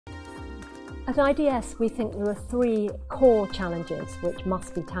At IDS, we think there are three core challenges which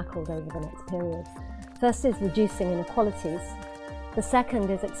must be tackled over the next period. First is reducing inequalities. The second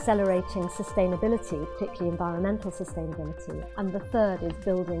is accelerating sustainability, particularly environmental sustainability. And the third is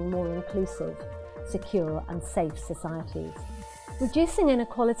building more inclusive, secure and safe societies. Reducing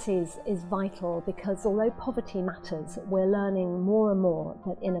inequalities is vital because although poverty matters, we're learning more and more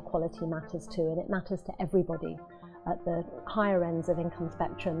that inequality matters too, and it matters to everybody at the higher ends of income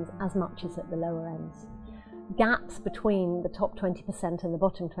spectrums as much as at the lower ends. Gaps between the top 20% and the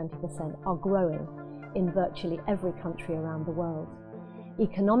bottom 20% are growing in virtually every country around the world.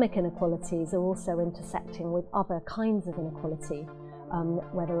 Economic inequalities are also intersecting with other kinds of inequality,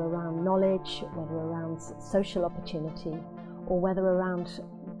 whether around knowledge, whether around social opportunity, or whether around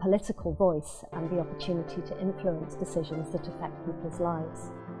political voice and the opportunity to influence decisions that affect people's lives.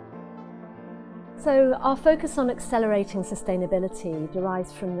 So our focus on accelerating sustainability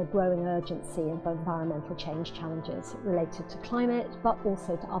derives from the growing urgency of environmental change challenges related to climate, but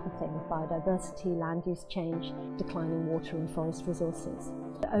also to other things: biodiversity, land use change, declining water and forest resources.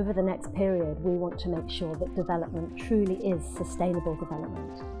 Over the next period, we want to make sure that development truly is sustainable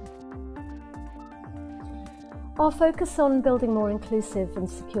development. Our focus on building more inclusive and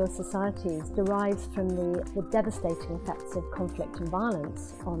secure societies derives from the devastating effects of conflict and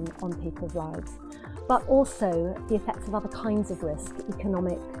violence on people's lives, but also the effects of other kinds of risk: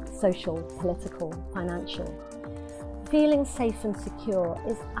 economic, social, political, financial. Feeling safe and secure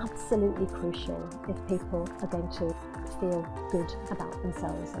is absolutely crucial if people are going to feel good about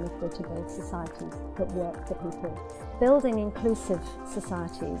themselves and if we're to build societies that work for people. Building inclusive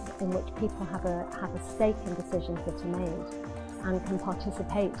societies in which people have a stake in decisions that are made and can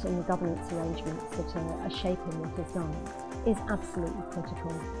participate in the governance arrangements that are shaping what is done is absolutely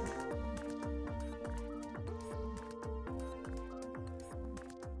critical.